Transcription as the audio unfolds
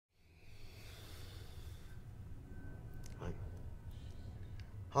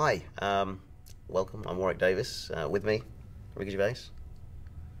Hi, welcome. I'm Warwick Davis. With me, Ricky Gervais.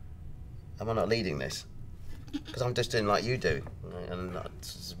 Am I not leading this? Because I'm just doing like you do, and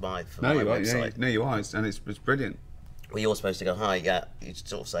that's my website. No, you are, and it's brilliant. Well, you're supposed to go hi. Yeah, you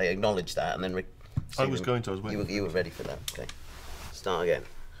sort of say acknowledge that, and then I was waiting. You were ready for that. Okay, start again.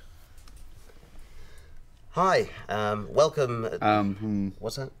 Hi, welcome.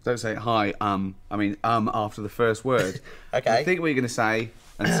 What's that? Don't say hi. I mean after the first word. Okay. You think what you're going to say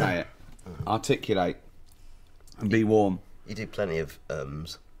and say it. Articulate and be warm. You do plenty of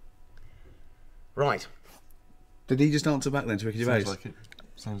Right. Did he just answer back then to Ricky Gervais? Sounds like it.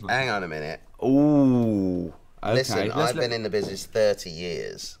 Sounds like Hang on a minute. Ooh. Okay. Listen, I've been in the business 30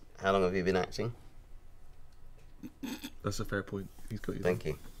 years. How long have you been acting? That's a fair point. He's got you. Thank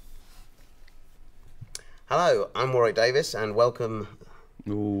you. Hello, I'm Warwick Davis, and welcome.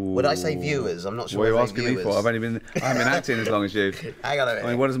 Ooh. Would I say viewers? I'm not sure. What are you whether asking viewers. me for? I haven't been acting as long as you. Hang on a minute. I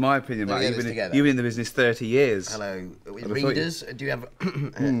mean, what is my opinion, Let me mate? get this together. You've been in the business 30 years. Hello, readers. Do you have?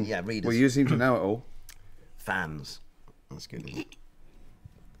 Yeah, readers. Well, you seem to know it all. Fans. That's good. Isn't it?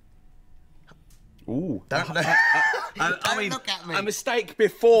 Ooh. Don't look at me. A mistake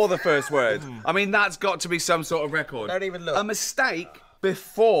before the first word. I mean, that's got to be some sort of record. Don't even look. A mistake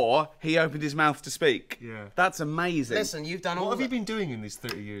before he opened his mouth to speak. Yeah. That's amazing. Listen, you've done all. What have you been doing in these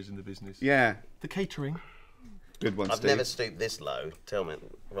 30 years in the business? Yeah. The catering. Good one, I've Steve. never stooped this low. Tell me.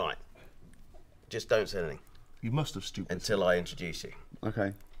 Right. Just don't say anything You must have stooped. until I introduce you.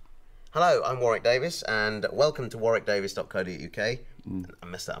 Okay. Hello, I'm Warwick Davis, and welcome to warwickdavis.co.uk. I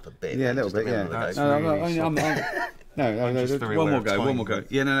messed that up a bit. Yeah, a little Just bit, let me yeah. have another go. No, one more go, one more go.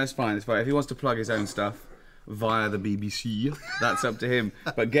 Yeah, no, that's fine, it's fine. If he wants to plug his own stuff via the BBC, that's up to him.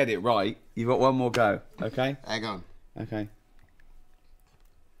 But get it right. You've got one more go, okay? Hang on. Okay.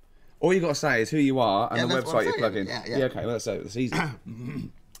 All you got to say is who you are and Yeah, the that's what website I'm you're plugging. saying. Yeah. Yeah, okay, well, that's easy.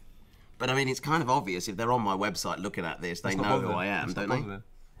 But I mean, it's kind of obvious if they're on my website looking at this, they know who I am, don't they?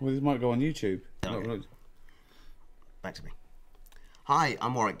 Well, this might go on YouTube. Okay. Back to me. Hi,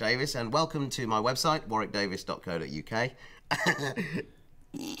 I'm Warwick Davis, and welcome to my website, warwickdavis.co.uk.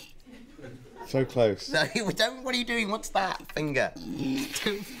 So close. No, don't. What are you doing? What's that finger?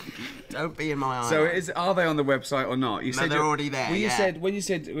 Don't be in my eye. So are they on the website or not? You No, they're already there. Well, when you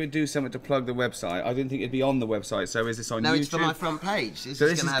said we'd do something to plug the website, I didn't think it'd be on the website. So is this on YouTube? No, it's for my front page. So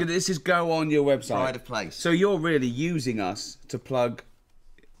this is go on your website. Pride of place. So you're really using us to plug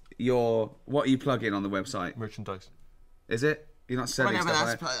what are you plugging on the website? Merchandise. Is it? You're not selling Well, no,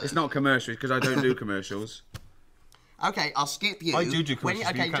 but stuff. It's not commercials because I don't do commercials. Okay, I'll skip you. I do commercials, but you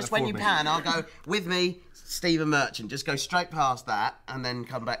can't just when you afford me. pan, I'll go with me, Stephen Merchant. Just go straight past that and then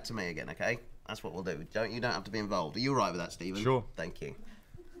come back to me again. Okay, that's what we'll do. You don't have to be involved. Are you all right with that, Stephen? Sure. Thank you.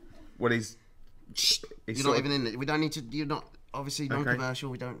 Well, he's You're not even in it. We don't need to. You're not obviously Okay. non-commercial.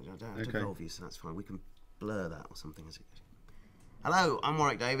 We don't have to Okay. involve you, so that's fine. We can blur that or something. Hello, I'm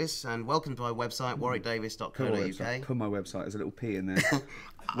Warwick Davis, and welcome to my website, warwickdavis.co.uk. Put my website. There's a little P in there.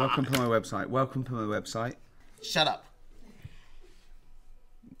 Welcome to my website. Welcome to my website. Shut up.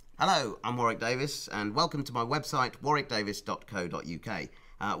 Hello, I'm Warwick Davis, and welcome to my website,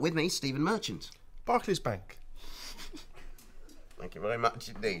 warwickdavis.co.uk. With me, Stephen Merchant. Barclays Bank. Thank you very much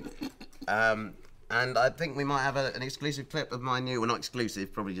indeed. And I think we might have an exclusive clip of my new, well, not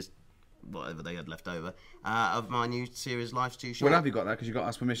exclusive, probably just whatever they had left over, of my new series, Life's Too Short. Well, have you got that? Because you got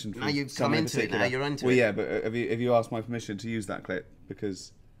asked permission. No, you've come into it now. You're into it. Well, yeah, but have you asked my permission to use that clip?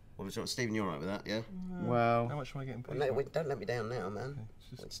 Because Well, so Stephen, you're all right with that, yeah? well, How much am I getting paid? No, for? don't let me down now, man.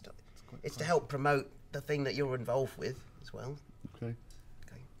 Okay, It's to help promote the thing that you're involved with as well. okay.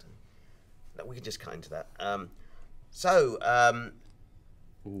 Okay, no, we can just cut into that.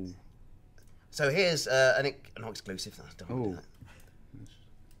 Ooh. So here's not exclusive. No, don't want to do that.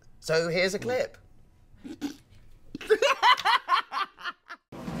 So here's a clip.